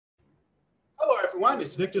everyone,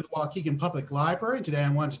 it's Victor at the Waukegan Public Library, and today I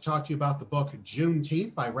wanted to talk to you about the book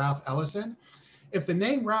Juneteenth by Ralph Ellison. If the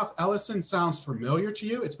name Ralph Ellison sounds familiar to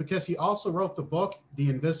you, it's because he also wrote the book The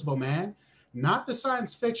Invisible Man, not the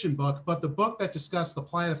science fiction book, but the book that discussed the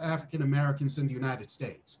plight of African Americans in the United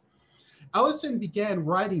States. Ellison began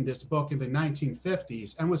writing this book in the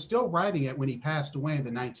 1950s and was still writing it when he passed away in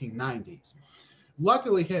the 1990s.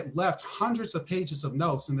 Luckily, he had left hundreds of pages of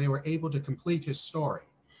notes and they were able to complete his story.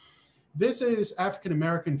 This is African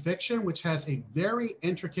American fiction, which has a very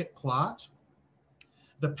intricate plot.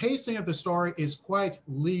 The pacing of the story is quite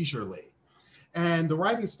leisurely. And the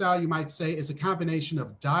writing style, you might say, is a combination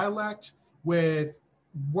of dialect with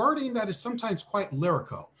wording that is sometimes quite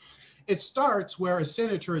lyrical. It starts where a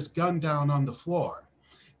senator is gunned down on the floor.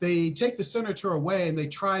 They take the senator away and they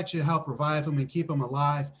try to help revive him and keep him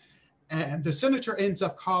alive. And the senator ends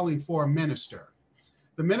up calling for a minister.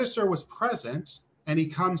 The minister was present, and he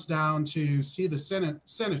comes down to see the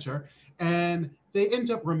senator, and they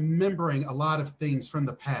end up remembering a lot of things from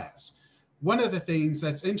the past. One of the things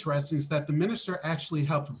that's interesting is that the minister actually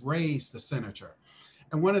helped raise the senator.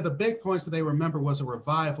 And one of the big points that they remember was a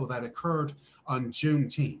revival that occurred on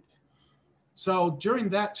Juneteenth. So during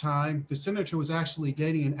that time, the senator was actually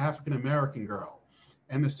dating an African-American girl,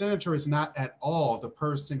 and the senator is not at all the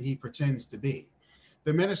person he pretends to be.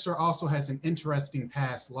 The minister also has an interesting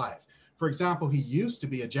past life. For example, he used to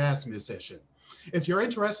be a jazz musician. If you're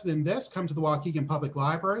interested in this, come to the Waukegan Public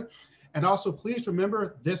Library. And also please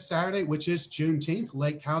remember this Saturday, which is Juneteenth,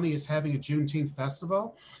 Lake County is having a Juneteenth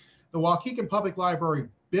festival. The Waukegan Public Library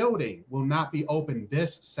building will not be open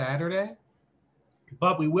this Saturday,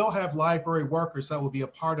 but we will have library workers that will be a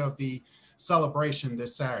part of the celebration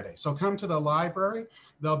this Saturday. So come to the library.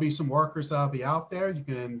 There'll be some workers that'll be out there. You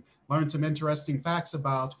can learn some interesting facts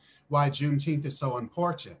about why Juneteenth is so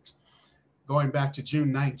important, going back to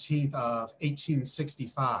June 19th of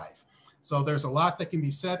 1865. So there's a lot that can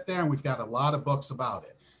be said there, and we've got a lot of books about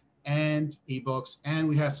it, and ebooks, and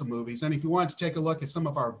we have some movies. And if you want to take a look at some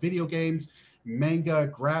of our video games, manga,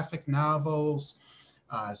 graphic novels,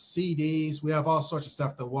 CDs, we have all sorts of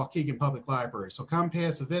stuff at the Waukegan Public Library. So come pay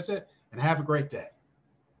us a visit and have a great day.